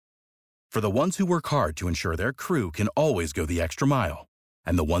For the ones who work hard to ensure their crew can always go the extra mile,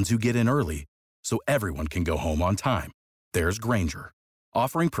 and the ones who get in early so everyone can go home on time, there's Grainger,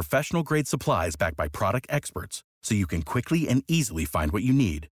 offering professional-grade supplies backed by product experts so you can quickly and easily find what you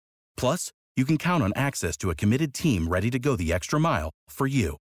need. Plus, you can count on access to a committed team ready to go the extra mile for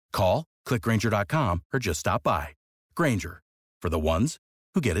you. Call, click Grainger.com, or just stop by. Grainger, for the ones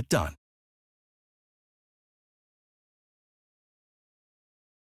who get it done.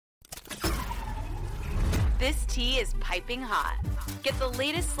 This tea is piping hot. Get the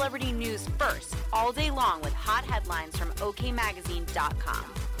latest celebrity news first all day long with hot headlines from okmagazine.com.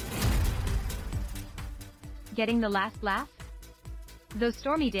 Getting the last laugh? Though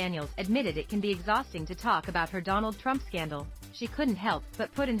Stormy Daniels admitted it can be exhausting to talk about her Donald Trump scandal, she couldn't help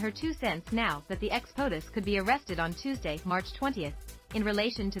but put in her 2 cents now that the ex-POTUS could be arrested on Tuesday, March 20th, in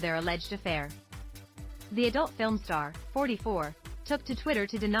relation to their alleged affair. The adult film star, 44, took to Twitter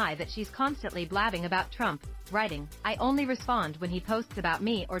to deny that she's constantly blabbing about Trump, writing, "I only respond when he posts about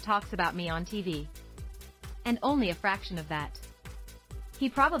me or talks about me on TV. And only a fraction of that. He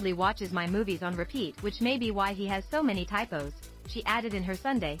probably watches my movies on repeat, which may be why he has so many typos," she added in her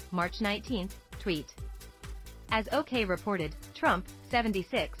Sunday, March 19th, tweet. As OK reported, Trump,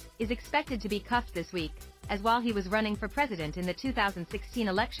 76, is expected to be cuffed this week, as while he was running for president in the 2016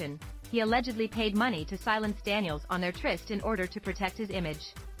 election, he allegedly paid money to silence Daniels on their tryst in order to protect his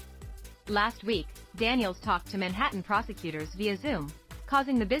image. Last week, Daniels talked to Manhattan prosecutors via Zoom,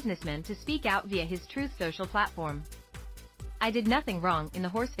 causing the businessman to speak out via his Truth Social platform. "I did nothing wrong in the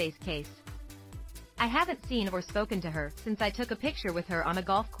Horseface case. I haven't seen or spoken to her since I took a picture with her on a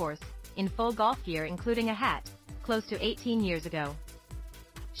golf course, in full golf gear including a hat, close to 18 years ago.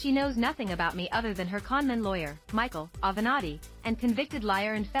 She knows nothing about me other than her conman lawyer, Michael Avenatti, and convicted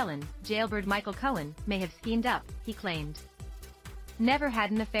liar and felon, jailbird Michael Cohen, may have schemed up," he claimed. "Never had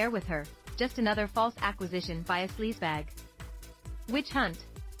an affair with her, just another false acquisition by a sleazebag." Witch hunt.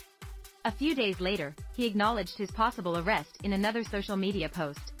 A few days later, he acknowledged his possible arrest in another social media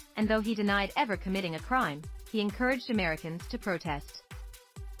post, and though he denied ever committing a crime, he encouraged Americans to protest.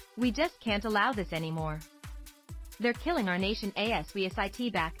 "We just can't allow this anymore. They're killing our nation as we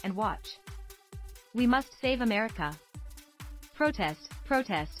sit back and watch. We must save America. Protest,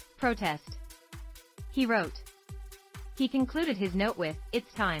 protest, protest," he wrote. He concluded his note with,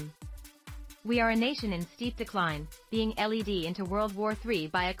 "It's time. We are a nation in steep decline, being led into World War III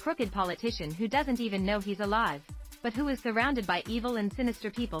by a crooked politician who doesn't even know he's alive, but who is surrounded by evil and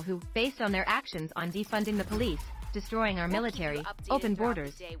sinister people who, based on their actions on defunding the police, destroying our military, open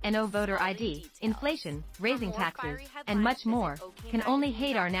borders, NO voter ID, inflation, raising taxes, and much more, can only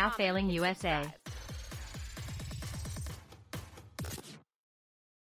hate our now failing USA.